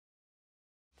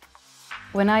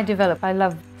When I develop, I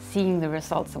love seeing the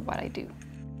results of what I do.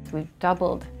 We've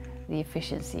doubled the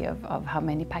efficiency of how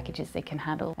many packages they can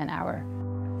handle an hour.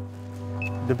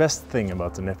 The best thing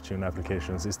about the Neptune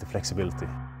applications is the flexibility,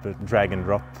 the drag and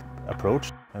drop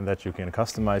approach, and that you can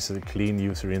customize a clean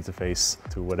user interface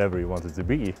to whatever you want it to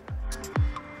be.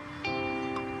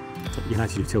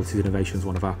 United Utilities Innovation is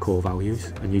one of our core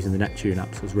values, and using the Neptune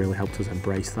apps has really helped us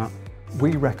embrace that.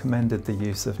 We recommended the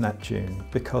use of Neptune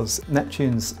because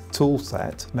Neptune's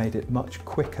toolset made it much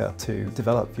quicker to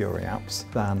develop Fiori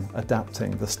Apps than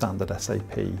adapting the standard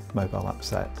SAP mobile app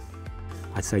set.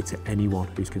 I'd say to anyone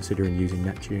who's considering using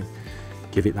Neptune,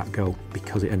 give it that go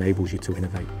because it enables you to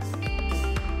innovate.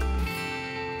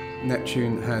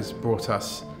 Neptune has brought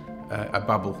us a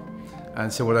bubble.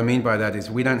 And so what I mean by that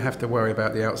is we don't have to worry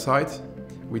about the outside.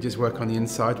 We just work on the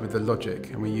inside with the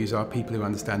logic, and we use our people who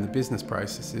understand the business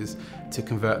processes to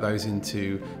convert those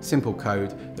into simple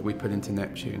code that we put into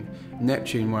Neptune.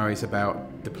 Neptune worries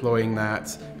about deploying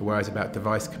that, it worries about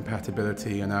device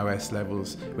compatibility and OS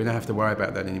levels. We don't have to worry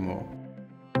about that anymore.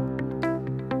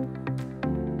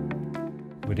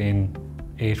 Within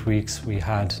 8 weeks, we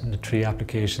had the 3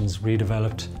 applications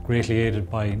redeveloped, greatly aided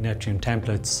by Neptune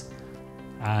templates,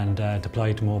 and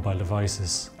deployed to mobile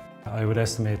devices. I would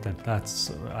estimate that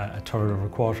that's a third or a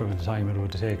quarter of the time it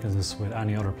would have taken us with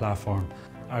any other platform.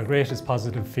 Our greatest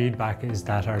positive feedback is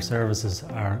that our services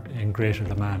are in greater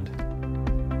demand.